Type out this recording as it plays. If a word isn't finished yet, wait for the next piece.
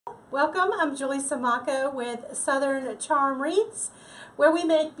Welcome, I'm Julie Samako with Southern Charm Wreaths, where we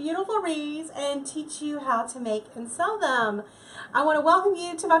make beautiful wreaths and teach you how to make and sell them. I want to welcome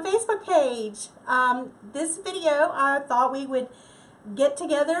you to my Facebook page. This video, I thought we would get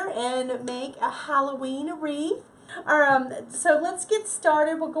together and make a Halloween wreath. So let's get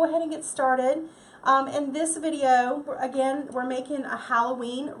started. We'll go ahead and get started. In this video, again, we're making a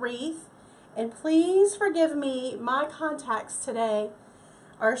Halloween wreath. And please forgive me, my contacts today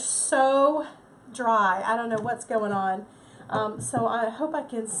are so dry. I don't know what's going on. So I hope I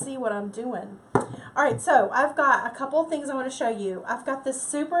can see what I'm doing. Alright, so I've got a couple of things I want to show you. I've got this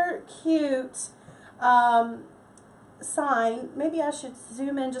super cute sign. Maybe I should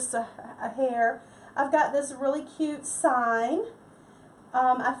zoom in just a hair. I've got this really cute sign.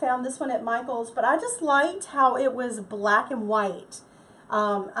 I found this one at Michael's, but I just liked how it was black and white.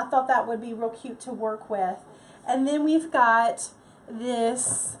 I thought that would be real cute to work with. And then we've got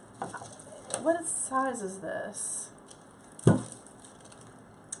this, what size is this?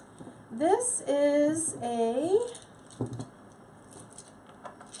 This is it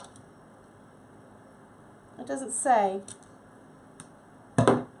doesn't say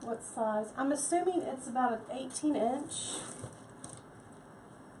what size. I'm assuming it's about an 18-inch.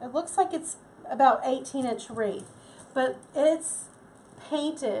 It looks like it's about 18-inch wreath, but it's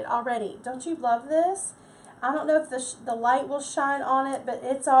painted already. Don't you love this? I don't know if the light will shine on it, but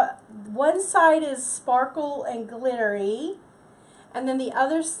it's one side is sparkle and glittery, and then the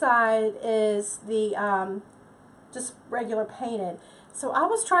other side is the just regular painted. So I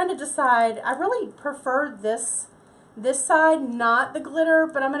was trying to decide. I really prefer this side, not the glitter,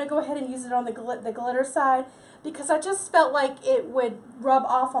 but I'm going to go ahead and use it on the glitter side because I just felt like it would rub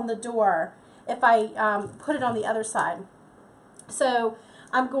off on the door if I put it on the other side. So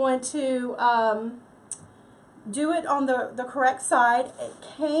I'm going to do it on the correct side. It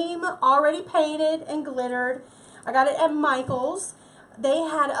came already painted and glittered. I got it at Michael's. They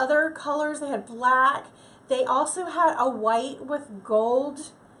had other colors. They had black. They also had a white with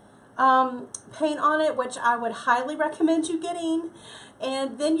gold paint on it, which I would highly recommend you getting.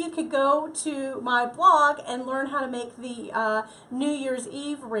 And then you could go to my blog and learn how to make the New Year's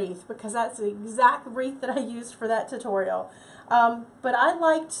Eve wreath, because that's the exact wreath that I used for that tutorial. But I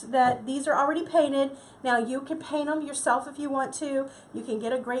liked that these are already painted. Now you can paint them yourself if you want to. You can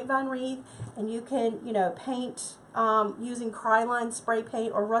get a grapevine wreath and you can, paint using Kryline spray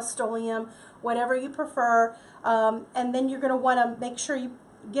paint or Rust-Oleum, whatever you prefer. And then you're going to want to make sure you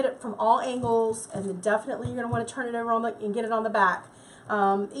get it from all angles, and then definitely you're going to want to turn it over and get it on the back.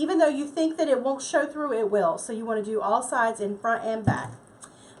 Even though you think that it won't show through, it will. So you want to do all sides, in front and back.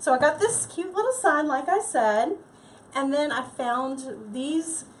 So I got this cute little sign, like I said. And then I found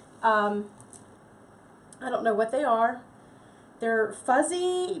these, I don't know what they are. They're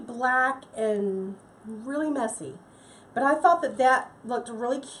fuzzy, black, and really messy. But I thought that looked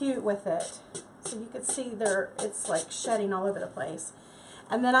really cute with it. So you can see it's like shedding all over the place.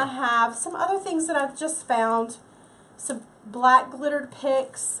 And then I have some other things that I've just found. Some black glittered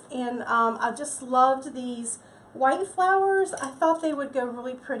picks. And I just loved these white flowers. I thought they would go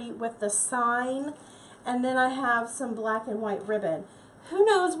really pretty with the sign. And then I have some black and white ribbon. Who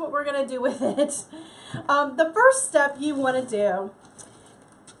knows what we're going to do with it? The first step you want to do,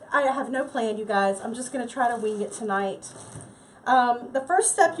 I have no plan, you guys. I'm just going to try to wing it tonight. The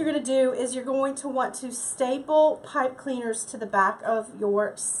first step you're going to do is you're going to want to staple pipe cleaners to the back of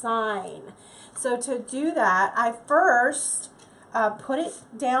your sign. So to do that, I first put it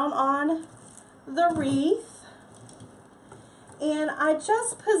down on the wreath. And I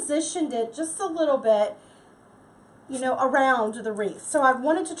just positioned it just a little bit, around the wreath. So I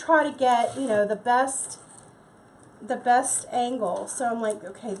wanted to try to get, the best angle. So I'm like,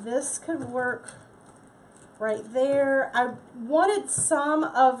 okay, this could work right there. I wanted some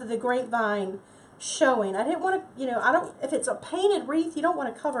of the grapevine showing. I didn't want to, if it's a painted wreath, you don't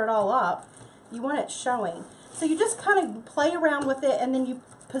want to cover it all up. You want it showing. So you just kind of play around with it, and then you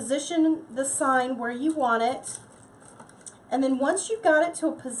position the sign where you want it. And then once you've got it to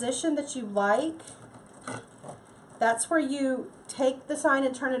a position that you like, that's where you take the sign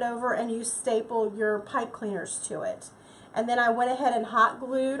and turn it over and you staple your pipe cleaners to it. And then I went ahead and hot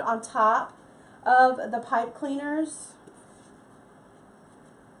glued on top of the pipe cleaners.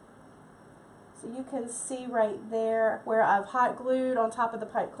 So you can see right there where I've hot glued on top of the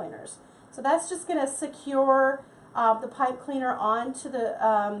pipe cleaners. So that's just going to secure the pipe cleaner onto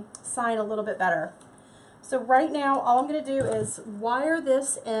the sign a little bit better. So right now, all I'm going to do is wire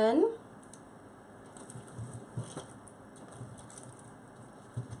this in.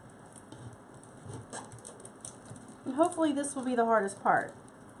 And hopefully this will be the hardest part.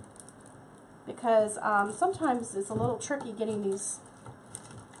 because sometimes it's a little tricky getting these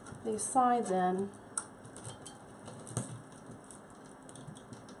sides in.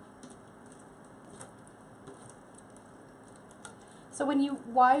 So when you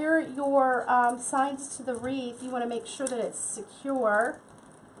wire your sides to the wreath, you want to make sure that it's secure.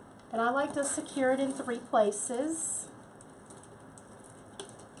 And I like to secure it in 3 places.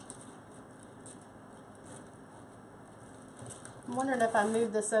 I'm wondering if I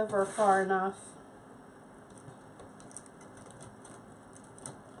moved this over far enough.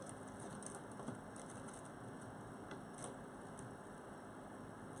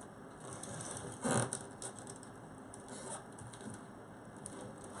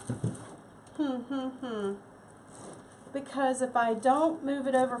 Because if I don't move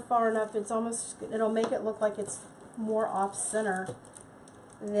it over far enough, it'll make it look like it's more off center.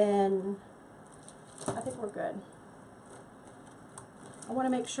 Then I think we're good. I want to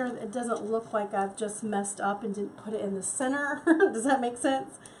make sure that it doesn't look like I've just messed up and didn't put it in the center. Does that make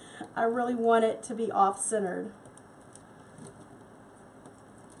sense? I really want it to be off-centered.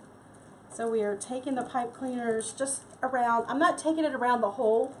 So we are taking the pipe cleaners just around. I'm not taking it around the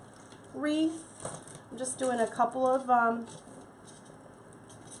whole wreath. I'm just doing a couple of,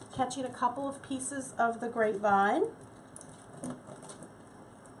 catching a couple of pieces of the grapevine.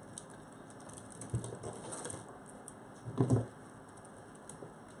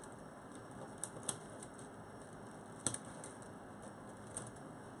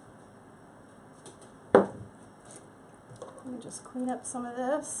 Let me just clean up some of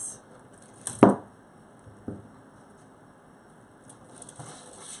this.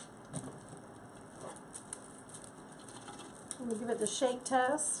 Let me give it the shake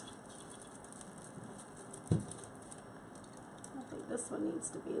test. I think this one needs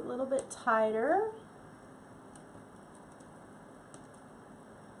to be a little bit tighter.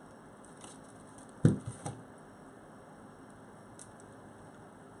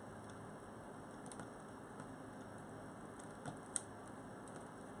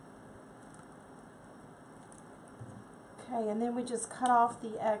 Okay, and then we just cut off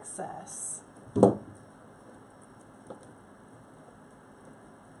the excess.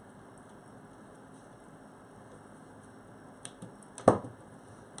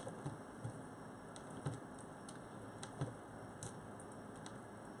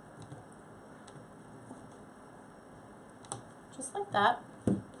 Just like that.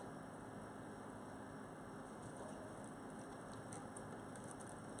 And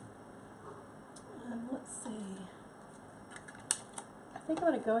let's see. I think I'm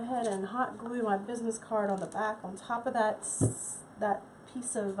going to go ahead and hot glue my business card on the back on top of that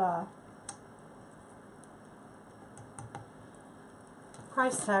piece of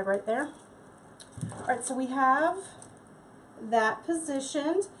price tag right there. Alright, so we have that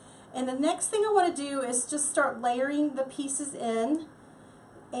positioned. And the next thing I want to do is just start layering the pieces in.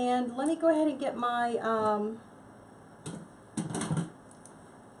 And let me go ahead and get my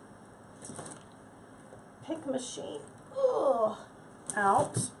pick machine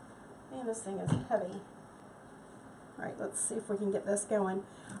out. Man, this thing is heavy. Alright, let's see if we can get this going.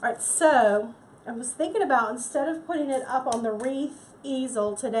 Alright, so I was thinking about, instead of putting it up on the wreath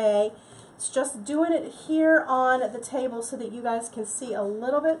easel today, it's just doing it here on the table so that you guys can see a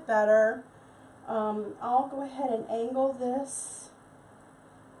little bit better. I'll go ahead and angle this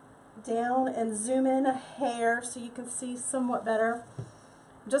down and zoom in a hair so you can see somewhat better.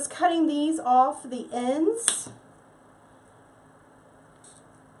 I'm just cutting these off the ends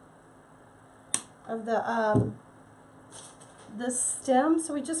of the stem,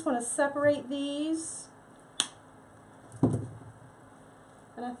 so we just want to separate these.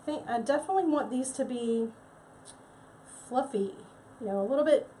 And I definitely want these to be fluffy, you know, a little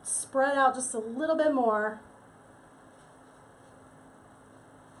bit spread out, just a little bit more.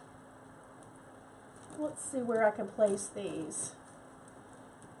 Let's see where I can place these.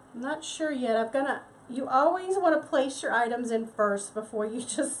 I'm not sure yet. You always want to place your items in first before you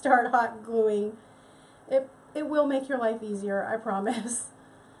just start hot gluing. It will make your life easier, I promise.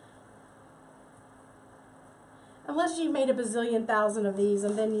 Unless you've made a bazillion thousand of these,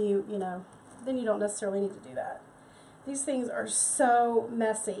 and then you don't necessarily need to do that. These things are so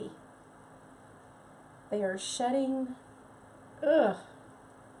messy. They are shedding. Ugh.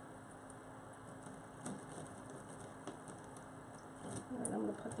 And I'm going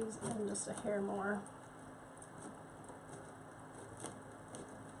to put these in just a hair more.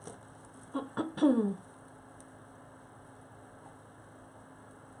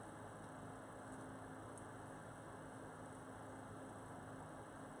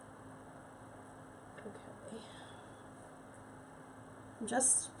 I'm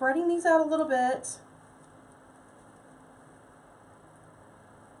just spreading these out a little bit.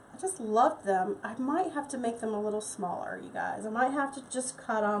 I just love them. I might have to make them a little smaller, you guys. I might have to just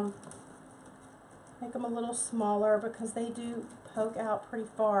cut them, make them a little smaller because they do poke out pretty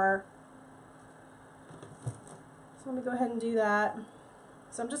far. So let me go ahead and do that.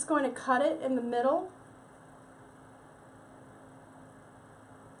 So I'm just going to cut it in the middle.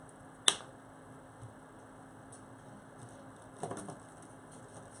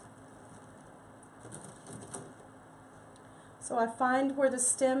 So I find where the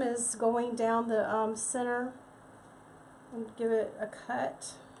stem is going down the center and give it a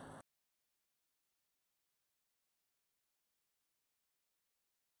cut.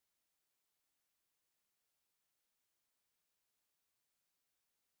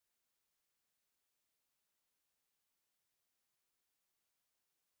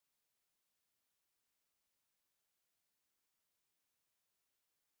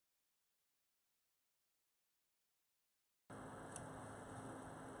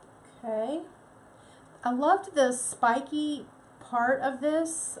 Okay. I loved the spiky part of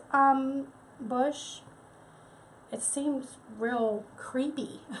this bush. It seems real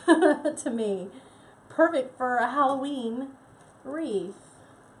creepy to me. Perfect for a Halloween wreath.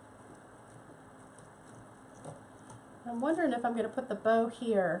 I'm wondering if I'm going to put the bow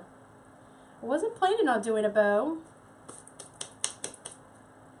here. I wasn't planning on doing a bow,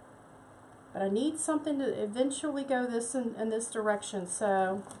 but I need something to eventually go this in this direction,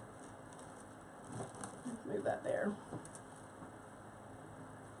 so move that there.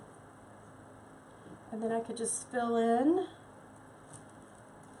 And then I could just fill in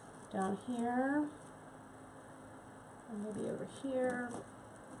down here and maybe over here.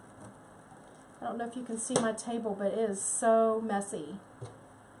 I don't know if you can see my table, but it is so messy.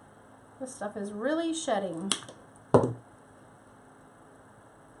 This stuff is really shedding. I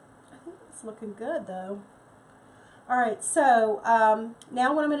think it's looking good though. Alright, so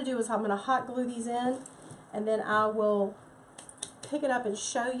now what I'm going to do is I'm going to hot glue these in, and then I will pick it up and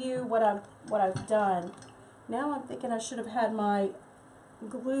show you what I've done. Now I'm thinking I should have had my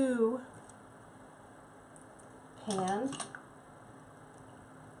glue pan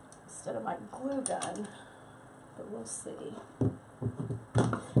instead of my glue gun, but we'll see.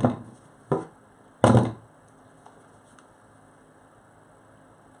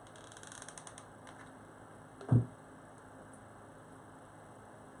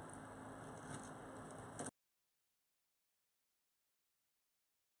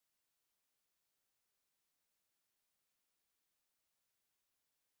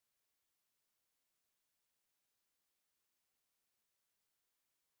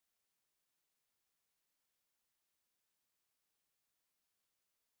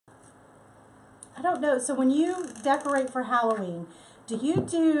 I don't know, so when you decorate for Halloween, do you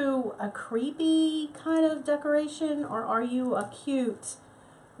do a creepy kind of decoration, or are you a cute,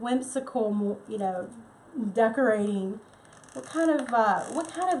 whimsical, you know, decorating? What kind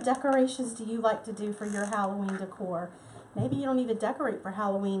of decorations do you like to do for your Halloween decor? Maybe you don't even decorate for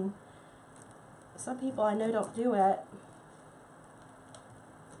Halloween. Some people I know don't do it.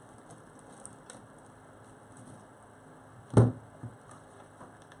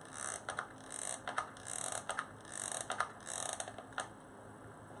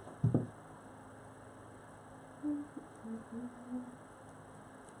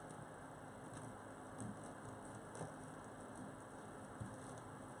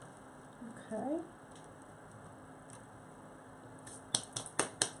 Okay.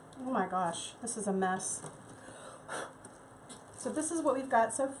 Oh my gosh, this is a mess. So this is what we've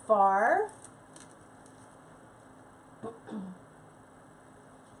got so far.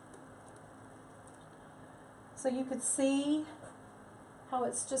 So you could see how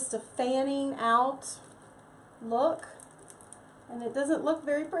it's just a fanning out look, and it doesn't look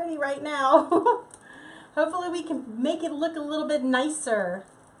very pretty right now. Hopefully we can make it look a little bit nicer.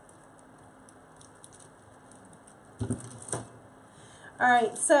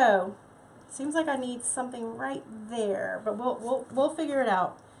 Alright, so seems like I need something right there, but we'll figure it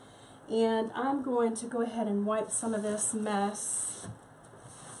out. And I'm going to go ahead and wipe some of this mess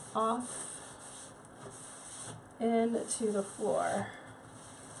off into the floor.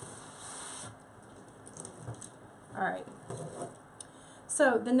 Alright,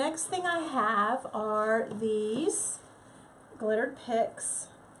 so the next thing I have are these glittered picks.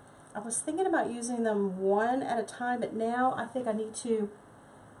 I was thinking about using them one at a time, but now I think I need to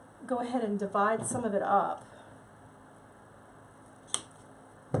go ahead and divide some of it up.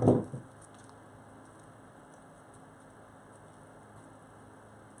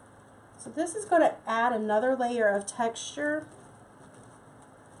 So this is going to add another layer of texture.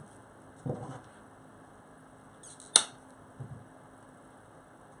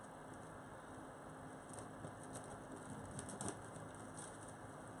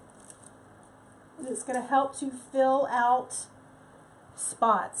 It's going to help to fill out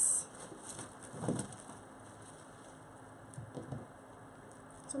spots.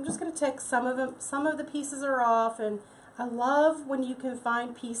 So I'm just going to take some of them. Some of the pieces are off, and I love when you can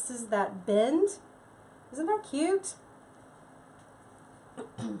find pieces that bend. Isn't that cute?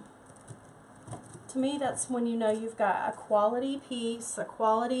 To me, that's when you know you've got a quality piece, a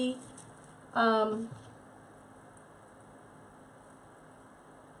quality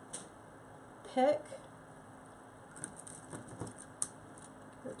pick.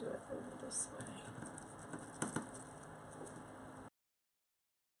 We'll do it over this way.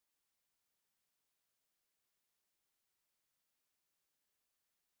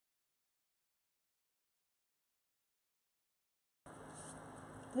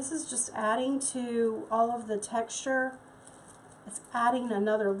 This is just adding to all of the texture. It's adding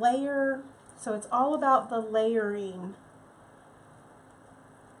another layer. So it's all about the layering.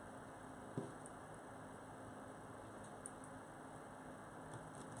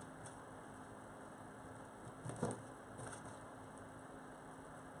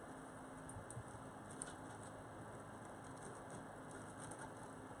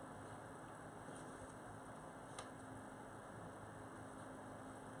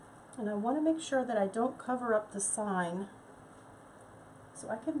 And I want to make sure that I don't cover up the sign.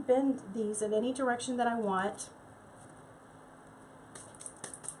 So I can bend these in any direction that I want.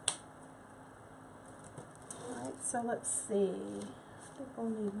 Alright, so let's see. I think we'll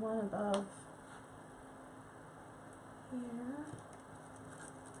need one above here.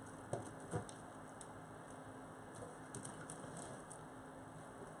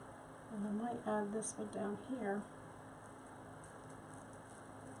 And I might add this one down here.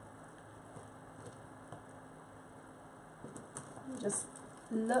 Just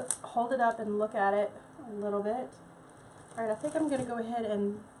look, hold it up and look at it a little bit. Alright, I think I'm going to go ahead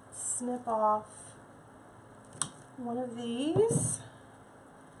and snip off one of these.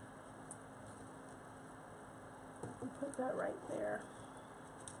 And put that right there.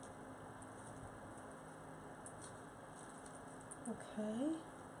 Okay.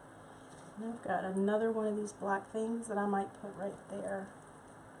 And I've got another one of these black things that I might put right there.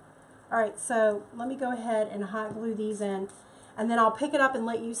 Alright, so let me go ahead and hot glue these in. And then I'll pick it up and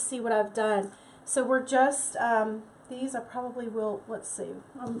let you see what I've done. So we're just, these I probably will, let's see.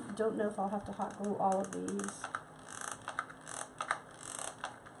 I don't know if I'll have to hot glue all of these.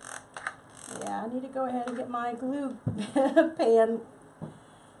 Yeah, I need to go ahead and get my glue pan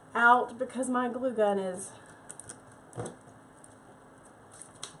out because my glue gun is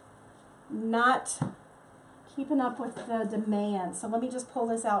not keeping up with the demand. So let me just pull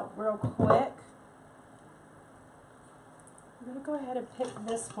this out real quick. I'm going to go ahead and pick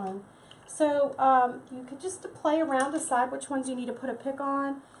this one. So you could just play around, decide which ones you need to put a pick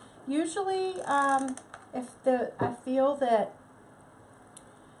on. Usually, I feel that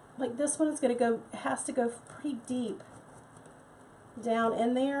like this one is going to go, has to go pretty deep down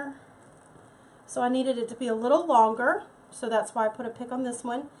in there. So I needed it to be a little longer, so that's why I put a pick on this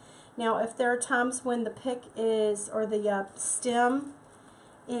one. Now, if there are times when the pick is, or the stem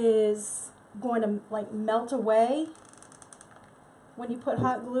is going to like melt away when you put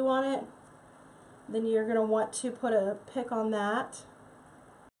hot glue on it, then you're going to want to put a pick on that.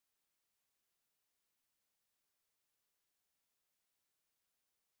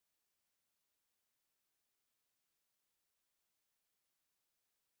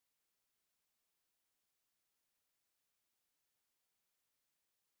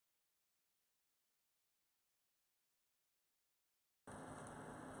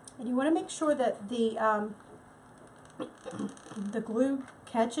 And you want to make sure that the glue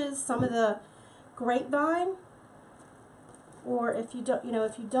catches some of the grapevine, or if you don't,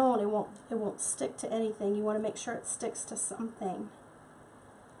 if you don't, it won't stick to anything. You want to make sure it sticks to something.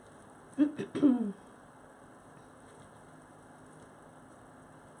 I'm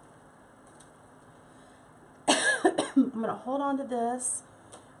going to hold on to this.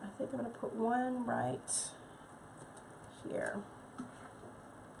 I think I'm going to put one right here.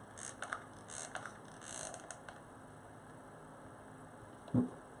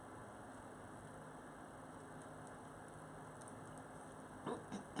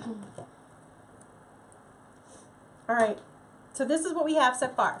 Alright, so this is what we have so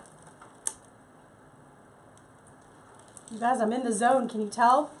far. You guys, I'm in the zone, can you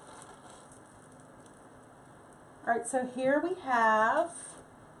tell? Alright, so here we have,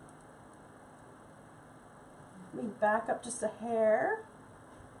 let me back up just a hair.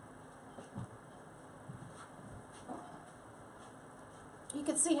 You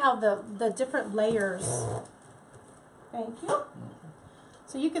can see how the different layers, thank you.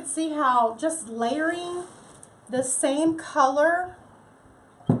 So you can see how just layering the same color,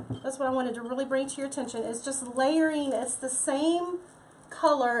 that's what I wanted to really bring to your attention, is just layering. It's the same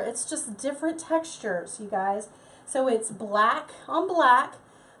color, it's just different textures, you guys. So it's black on black,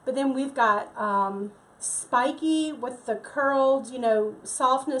 but then we've got spiky with the curled, you know,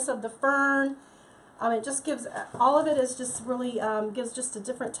 softness of the fern. It just gives, all of it is just really, gives just a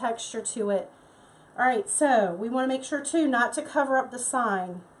different texture to it. All right, so we want to make sure too not to cover up the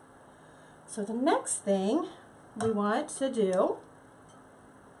sign. So the next thing we want to do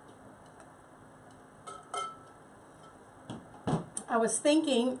I was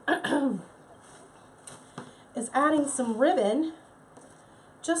thinking is adding some ribbon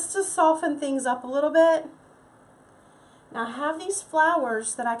just to soften things up a little bit. Now I have these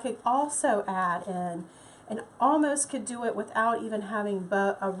flowers that I could also add in, and almost could do it without even having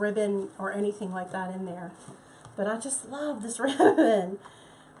a ribbon or anything like that in there. But I just love this ribbon.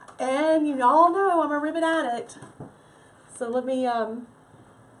 And you all know I'm a ribbon addict. So let me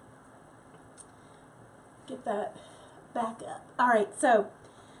get that back up. Alright, so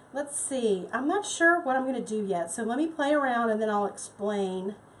let's see. I'm not sure what I'm going to do yet. So let me play around and then I'll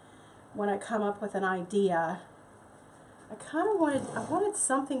explain when I come up with an idea. I kind of wanted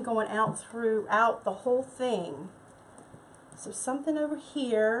something going out throughout the whole thing. So something over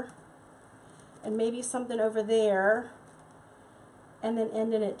here and maybe something over there and then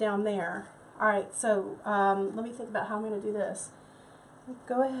ending it down there. Alright, so let me think about how I'm going to do this.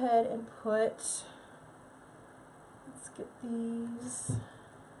 Go ahead and put, let's get these.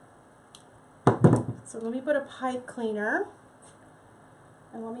 So let me put a pipe cleaner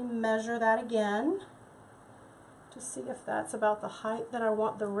and let me measure that again to see if that's about the height that I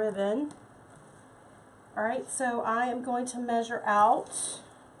want the ribbon. Alright, so I am going to measure out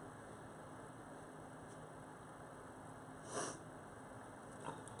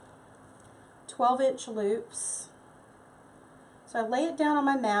 12-inch loops. So I lay it down on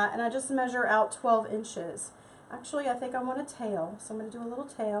my mat and I just measure out 12 inches. Actually, I think I want a tail, so I'm going to do a little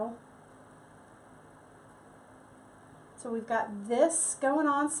tail. So we've got this going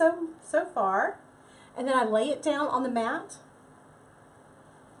on so far. And then I lay it down on the mat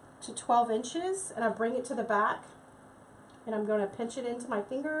to 12 inches and I bring it to the back and I'm going to pinch it into my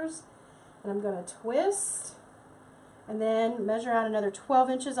fingers and I'm going to twist and then measure out another 12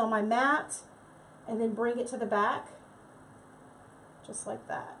 inches on my mat and then bring it to the back just like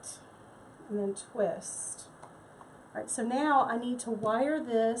that and then twist. Alright, so now I need to wire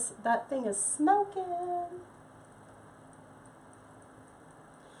this. That thing is smoking.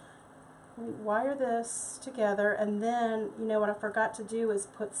 Wire this together, and then, you know, what I forgot to do is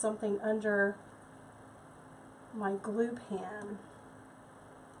put something under my glue pan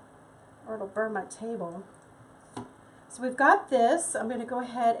or it'll burn my table. So we've got this. I'm going to go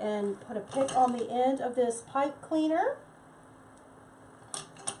ahead and put a pick on the end of this pipe cleaner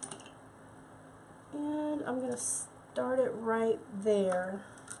and I'm going to start it right there.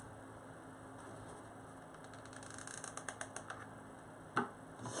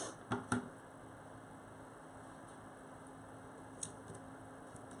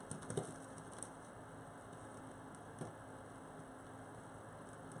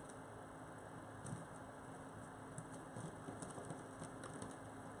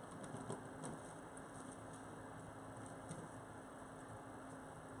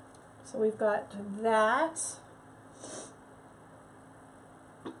 So we've got that.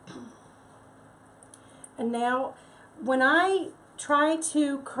 And now when I try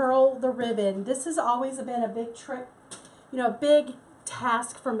to curl the ribbon, this has always been a big trick, you know, a big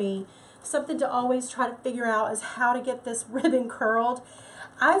task for me. Something to always try to figure out is how to get this ribbon curled.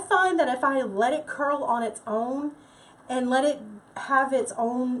 I find that if I let it curl on its own and let it have its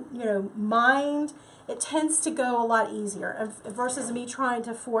own, you know, mind, it tends to go a lot easier versus me trying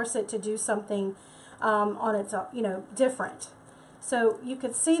to force it to do something on its own, you know, different. So you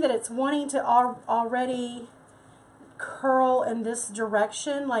can see that it's wanting to already curl in this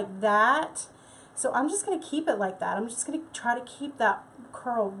direction like that. So I'm just going to keep it like that. I'm just going to try to keep that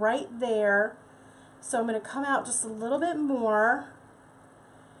curl right there. So I'm going to come out just a little bit more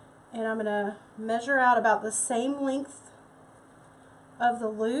and I'm going to measure out about the same length of the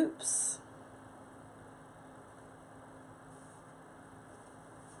loops.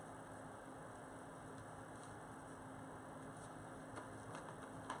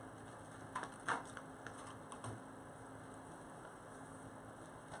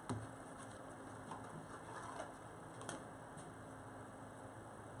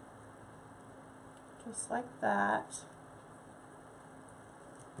 Just like that.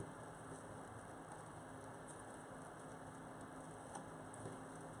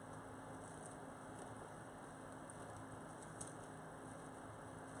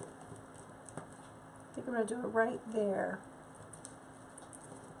 I think I'm going to do it right there.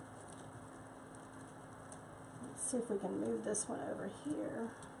 Let's see if we can move this one over here.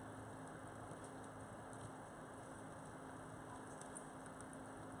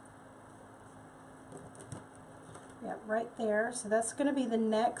 Yep, right there. So that's going to be the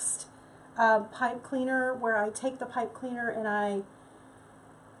next pipe cleaner, where I take the pipe cleaner and I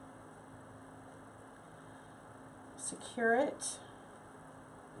secure it.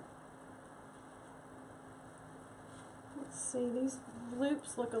 Let's see, these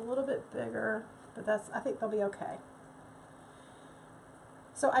loops look a little bit bigger, but I think they'll be okay.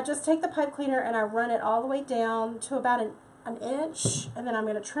 So I just take the pipe cleaner and I run it all the way down to about an inch, and then I'm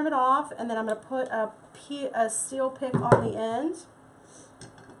going to trim it off, and then I'm going to put a steel pick on the end.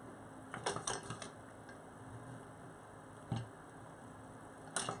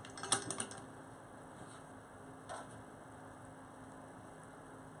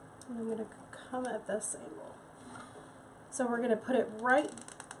 And I'm going to come at this angle. So we're going to put it right,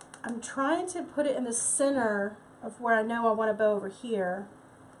 I'm trying to put it in the center of where I know I want to bow over here.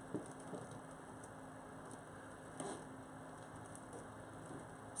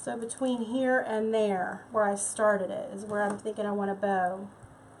 So between here and there, where I started it, is where I'm thinking I want to bow.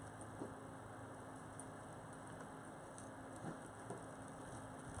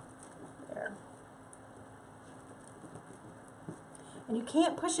 There. And you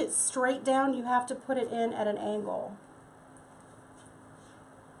can't push it straight down, you have to put it in at an angle.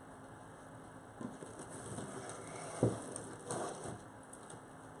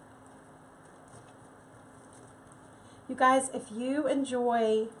 You guys, if you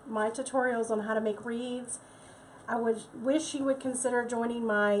enjoy my tutorials on how to make wreaths, I would wish you would consider joining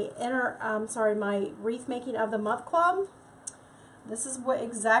my my Wreath Making of the Month Club. This is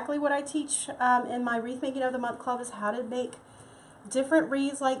exactly what I teach in my Wreath Making of the Month Club, is how to make different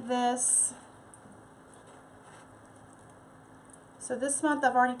wreaths like this. So this month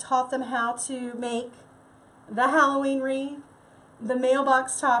I've already taught them how to make the Halloween wreath, the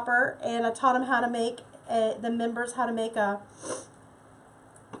mailbox topper, and I taught them how to make the members how to make a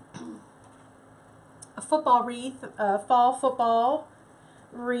football wreath, a fall football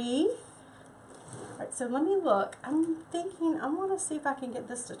wreath. Alright, so let me look. I'm thinking, I want to see if I can get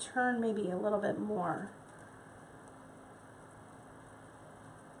this to turn maybe a little bit more.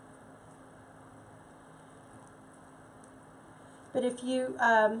 But if you,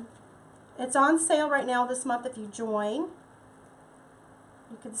 it's on sale right now this month if you join.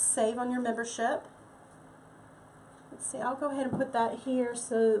 You can save on your membership. Let's see, I'll go ahead and put that here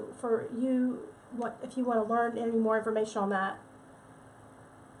so for you, if you want to learn any more information on that.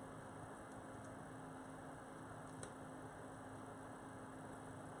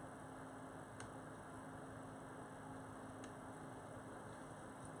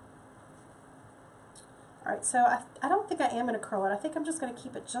 Alright, so I don't think I am going to curl it. I think I'm just going to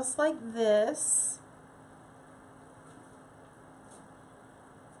keep it just like this.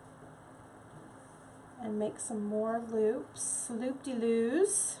 And make some more loops,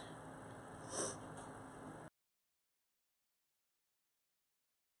 loop-de-loos.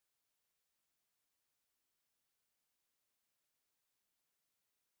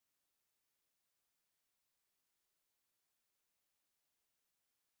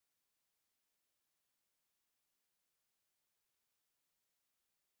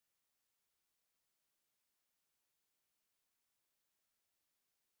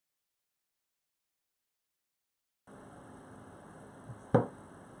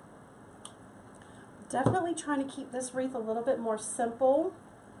 Definitely trying to keep this wreath a little bit more simple.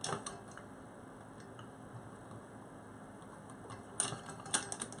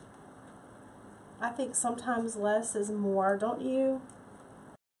 I think sometimes less is more, don't you?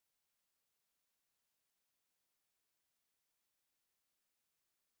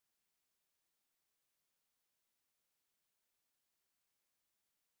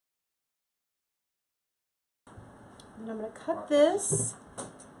 And I'm going to cut this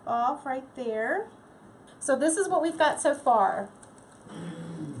off right there. So this is what we've got so far.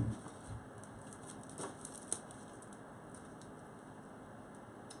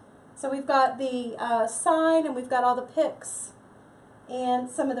 So we've got the sign, and we've got all the picks and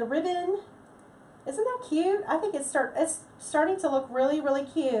some of the ribbon. Isn't that cute? I think it's starting to look really, really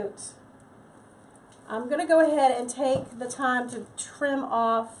cute. I'm going to go ahead and take the time to trim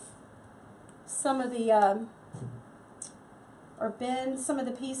off some of the or bend some of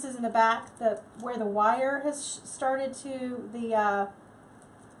the pieces in the back where the wire has started to the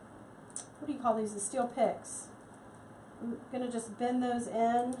what do you call these? The steel picks. I'm going to just bend those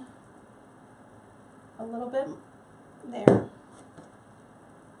in a little bit there.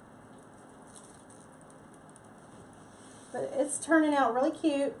 it's turning out really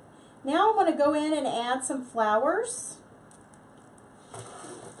cute. Now I'm going to go in and add some flowers.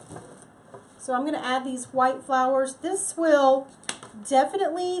 So I'm going to add these white flowers. This will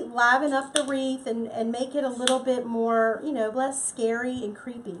definitely liven up the wreath and make it a little bit more, you know, less scary and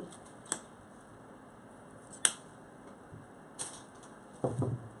creepy.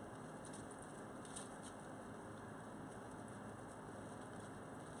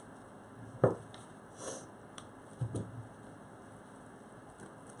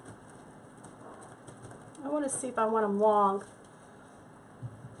 I want to see if I want them long.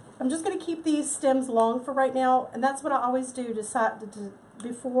 I'm just going to keep these stems long for right now, and that's what I always do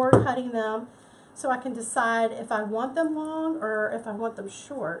before cutting them, so I can decide if I want them long or if I want them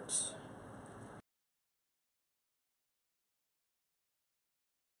short.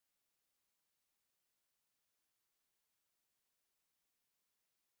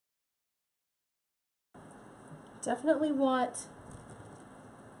 Definitely want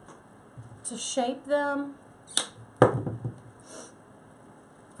to shape them.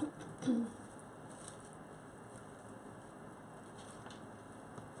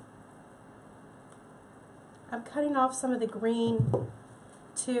 I'm cutting off some of the green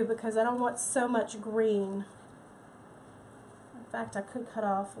too because I don't want so much green. In fact, I could cut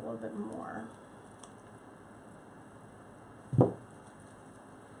off a little bit more. I'm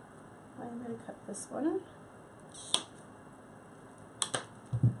going to cut this one.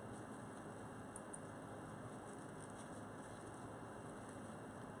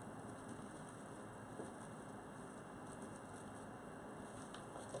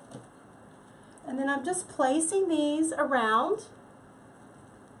 And then I'm just placing these around.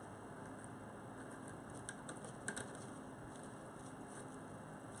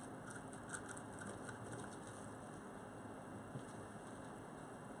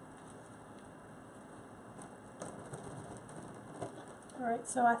 All right,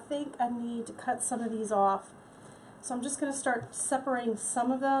 so I think I need to cut some of these off. So I'm just going to start separating some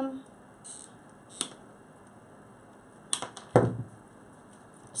of them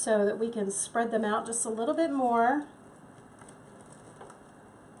so that we can spread them out just a little bit more.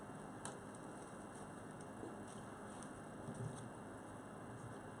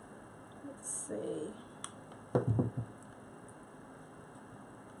 Let's see.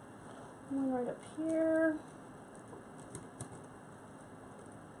 One right up here.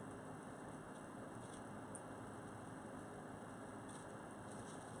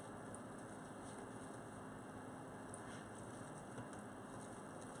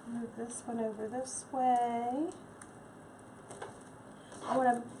 Move this one over this way. I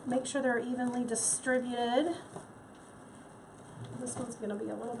want to make sure they're evenly distributed. This one's going to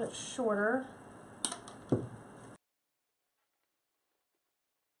be a little bit shorter.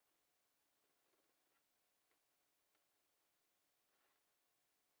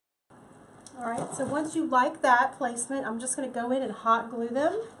 Alright, so once you like that placement, I'm just going to go in and hot glue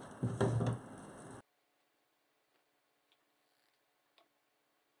them.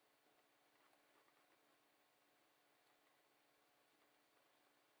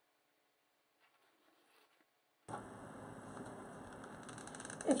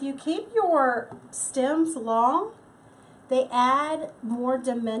 If you keep your stems long, they add more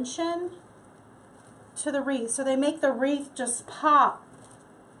dimension to the wreath. So they make the wreath just pop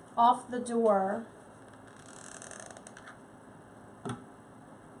off the door.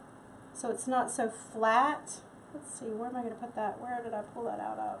 So it's not so flat. Let's see, where am I going to put that? Where did I pull that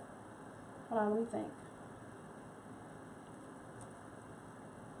out of? Hold on, let me think.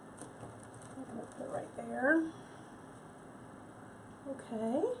 I'm going to put it right there.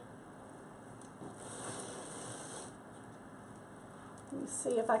 Okay. Let me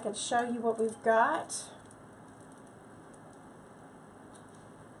see if I can show you what we've got.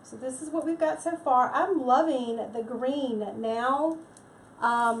 So this is what we've got so far. I'm loving the green now.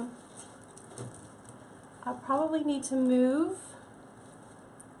 I probably need to move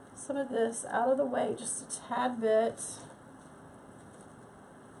some of this out of the way just a tad bit.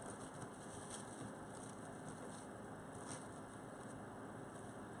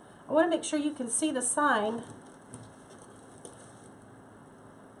 I want to make sure you can see the sign.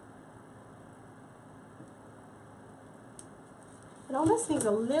 It almost needs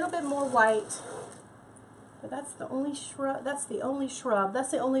a little bit more white, but that's the only shrub. That's the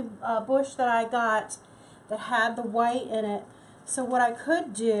only bush that I got that had the white in it. So what I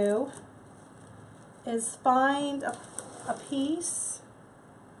could do is find a piece.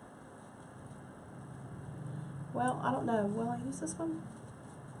 Well, I don't know. Will I use this one?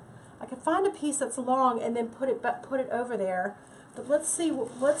 I could find a piece that's long and then put it over there. But let's see.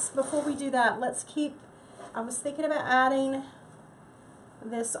 Before we do that, let's keep. I was thinking about adding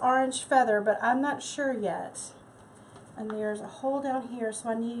this orange feather, but I'm not sure yet. And there's a hole down here, so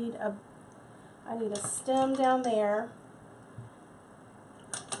I need a stem down there.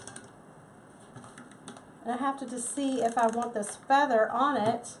 And I have to just see if I want this feather on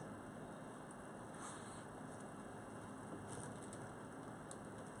it.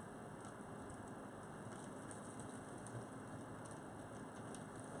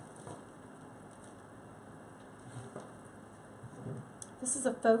 This is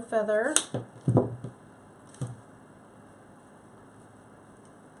a faux feather.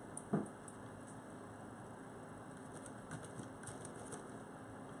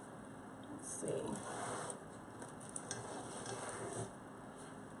 Let's see.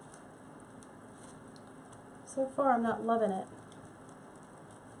 So far, I'm not loving it.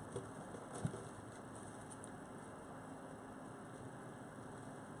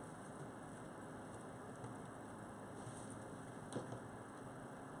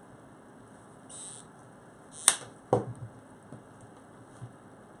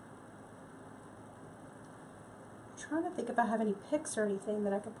 I'm trying to think if I have any picks or anything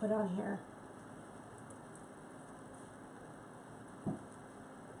that I could put on here.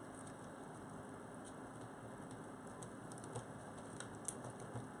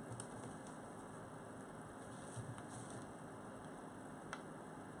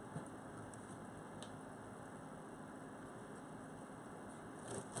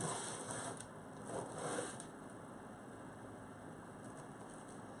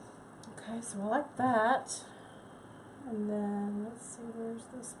 Okay, so I like that. And then, let's see, where's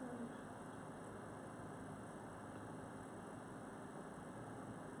this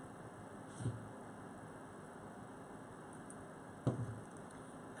one?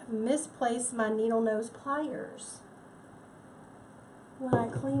 I've misplaced my needle nose pliers when I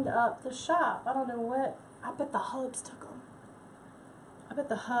cleaned up the shop. I don't know what. I bet the hubs took them. I bet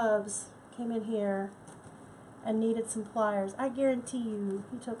the hubs came in here and needed some pliers. I guarantee you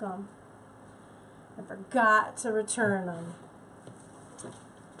he took them. I forgot to return them.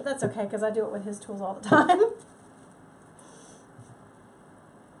 But that's okay, because I do it with his tools all the time.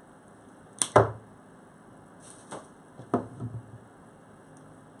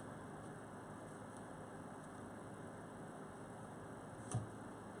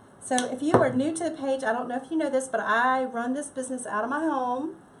 So if you are new to the page, I don't know if you know this, but I run this business out of my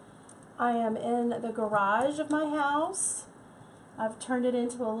home. I am in the garage of my house. I've turned it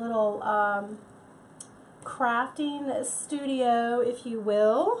into a little crafting studio, if you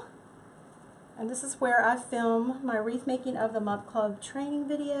will. And this is where I film my Wreath Making of the Month Club training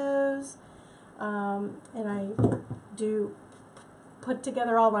videos. And I do put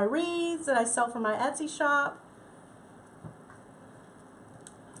together all my wreaths that I sell from my Etsy shop.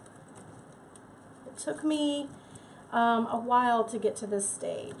 It took me a while to get to this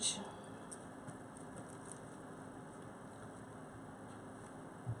stage.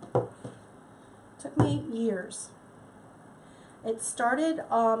 Took me years. It started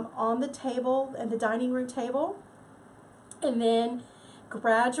on the table, and the dining room table, and then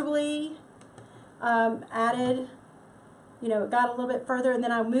gradually added, you know, it got a little bit further, and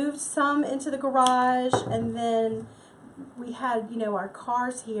then I moved some into the garage, and then we had, you know, our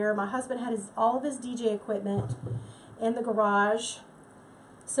cars here. My husband had all of his DJ equipment in the garage,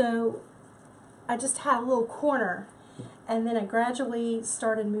 so I just had a little corner. And then I gradually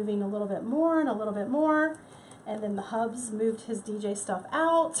started moving a little bit more and a little bit more. And then the hubs moved his DJ stuff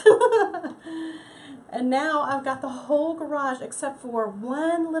out. And now I've got the whole garage except for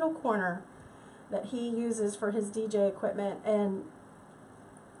one little corner that he uses for his DJ equipment. And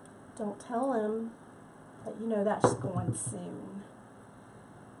don't tell him, but you know that's going soon.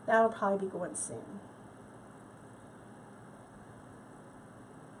 That'll probably be going soon.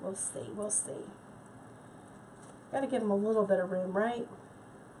 We'll see, we'll see. Got to give them a little bit of room, right?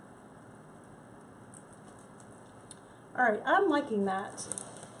 Alright, I'm liking that.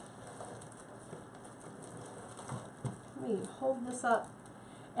 Let me hold this up.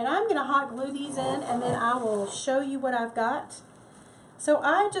 And I'm going to hot glue these in, and then I will show you what I've got. So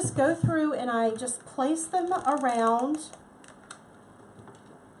I just go through and I just place them around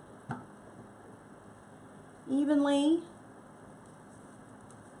evenly.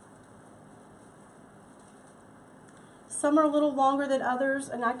 Some are a little longer than others,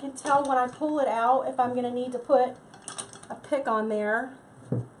 and I can tell when I pull it out if I'm going to need to put a pick on there.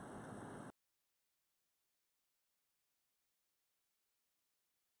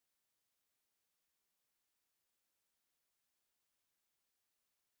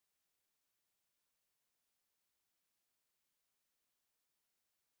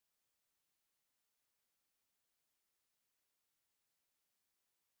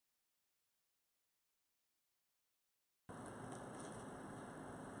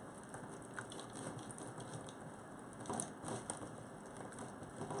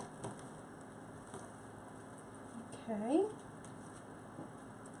 Okay.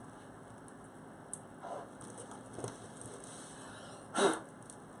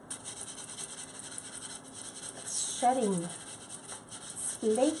 Shedding,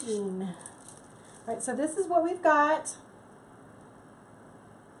 flaking. All right, so this is what we've got.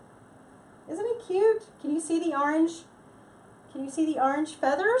 Isn't it cute? Can you see the orange? Can you see the orange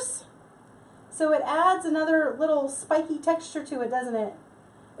feathers? So it adds another little spiky texture to it, doesn't it?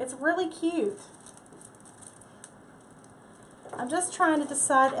 It's really cute. I'm just trying to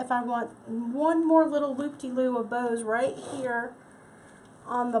decide if I want one more little loop-de-loo of bows right here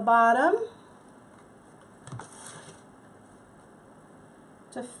on the bottom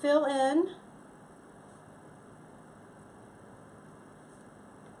to fill in.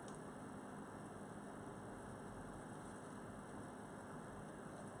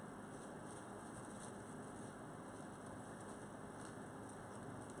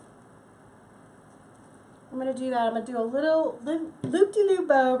 I'm going to do that. I'm going to do a little loop-de-loo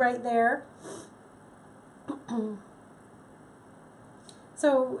bow right there.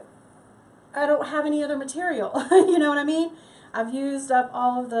 So I don't have any other material. You know what I mean? I've used up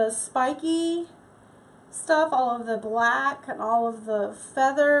all of the spiky stuff, all of the black, and all of the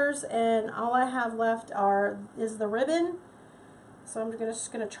feathers, and all I have left is the ribbon. So I'm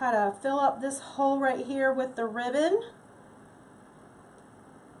just going to try to fill up this hole right here with the ribbon.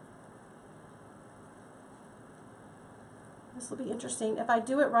 This will be interesting. If I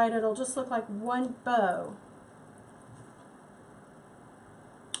do it right, it'll just look like one bow.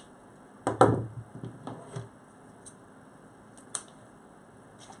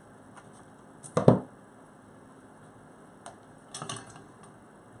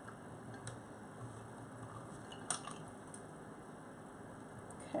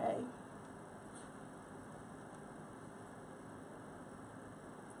 Okay.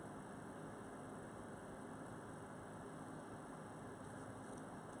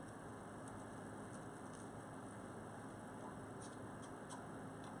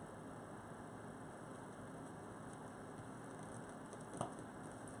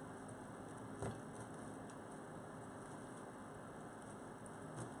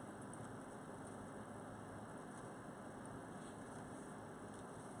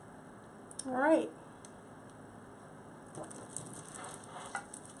 All right.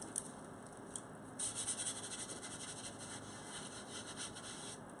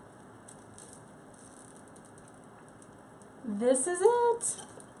 This is it.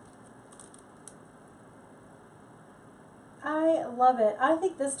 I love it. I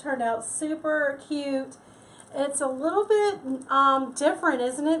think this turned out super cute. It's a little bit different,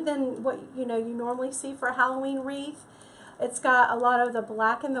 isn't it, than what you normally see for a Halloween wreath. It's got a lot of the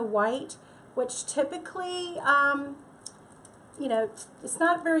black and the white, which typically, it's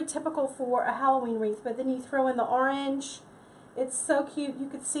not very typical for a Halloween wreath, but then you throw in the orange. It's so cute. You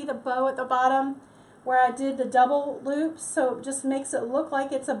could see the bow at the bottom where I did the double loops, so it just makes it look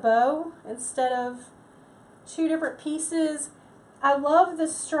like it's a bow instead of two different pieces. I love the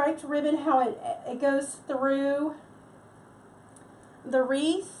striped ribbon, how it goes through the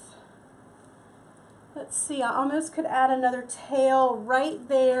wreath. Let's see, I almost could add another tail right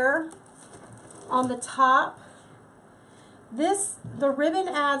there on the top. The ribbon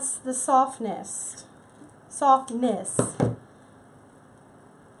adds the softness.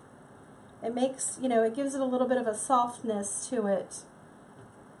 It makes, it gives it a little bit of a softness to it.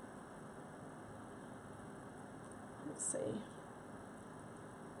 Let's see.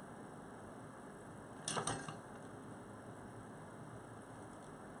 I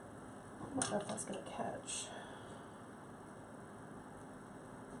don't know if that's going to catch.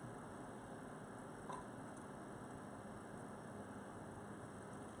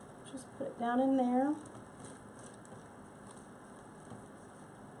 Just put it down in there.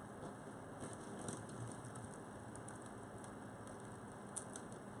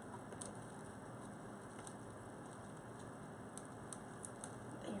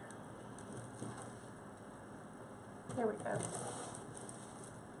 There we go.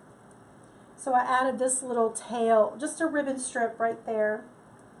 So I added this little tail, just a ribbon strip right there.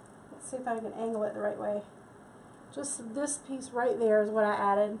 Let's see if I can angle it the right way. Just this piece right there is what I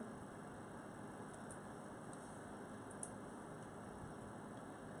added.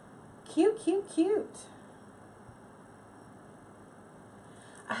 Cute, cute, cute.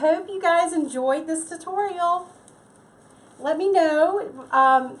 I hope you guys enjoyed this tutorial. Let me know.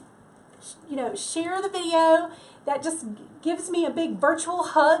 Share the video. That just gives me a big virtual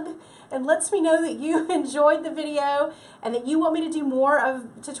hug and lets me know that you enjoyed the video and that you want me to do more of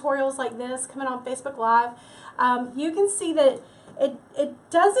tutorials like this coming on Facebook Live. You can see that it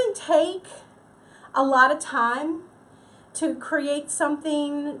doesn't take a lot of time to create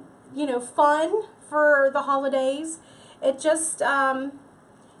something, you know, fun for the holidays. It just,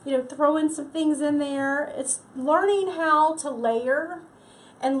 you know, throw in some things in there. It's learning how to layer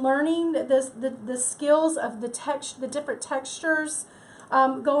and learning the skills of the different textures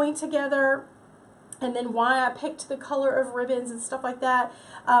going together, and then why I picked the color of ribbons and stuff like that.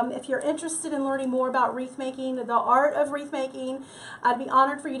 If you're interested in learning more about wreath making, the art of wreath making, I'd be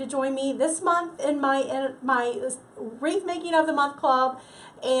honored for you to join me this month in my Wreath Making of the Month Club.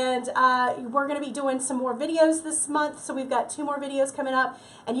 And we're going to be doing some more videos this month, so we've got 2 more videos coming up,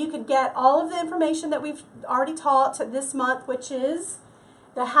 and you can get all of the information that we've already taught this month, which is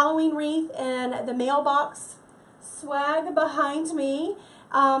the Halloween wreath and the mailbox swag behind me.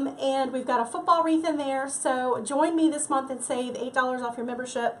 And we've got a football wreath in there, so join me this month and save $8 off your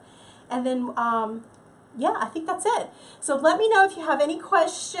membership. And then, yeah, I think that's it. So let me know if you have any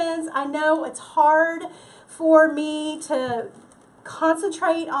questions. I know it's hard for me to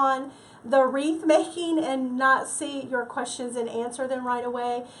concentrate on the wreath making and not see your questions and answer them right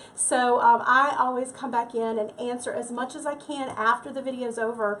away. So I always come back in and answer as much as I can after the video's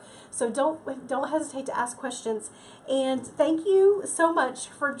over. So don't hesitate to ask questions. And thank you so much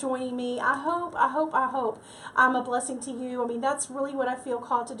for joining me. I hope I'm a blessing to you. I mean, that's really what I feel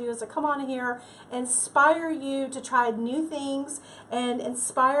called to do, is to come on here, inspire you to try new things, and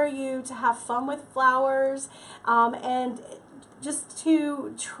inspire you to have fun with flowers, and just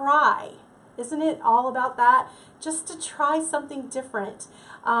to try. Isn't it all about that? Just to try something different.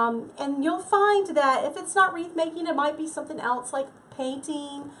 And you'll find that if it's not wreath making, it might be something else like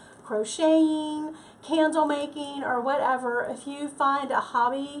painting, crocheting, candle making, or whatever. If you find a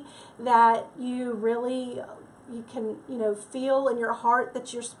hobby that you can, you know, feel in your heart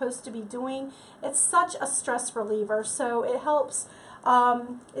that you're supposed to be doing, it's such a stress reliever. So it helps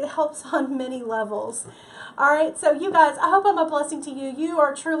on many levels. All right, so you guys, I hope I'm a blessing to you. You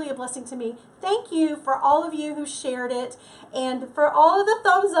are truly a blessing to me. Thank you for all of you who shared it, and for all of the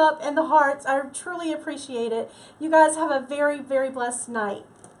thumbs up and the hearts. I truly appreciate it. You guys have a very, very blessed night.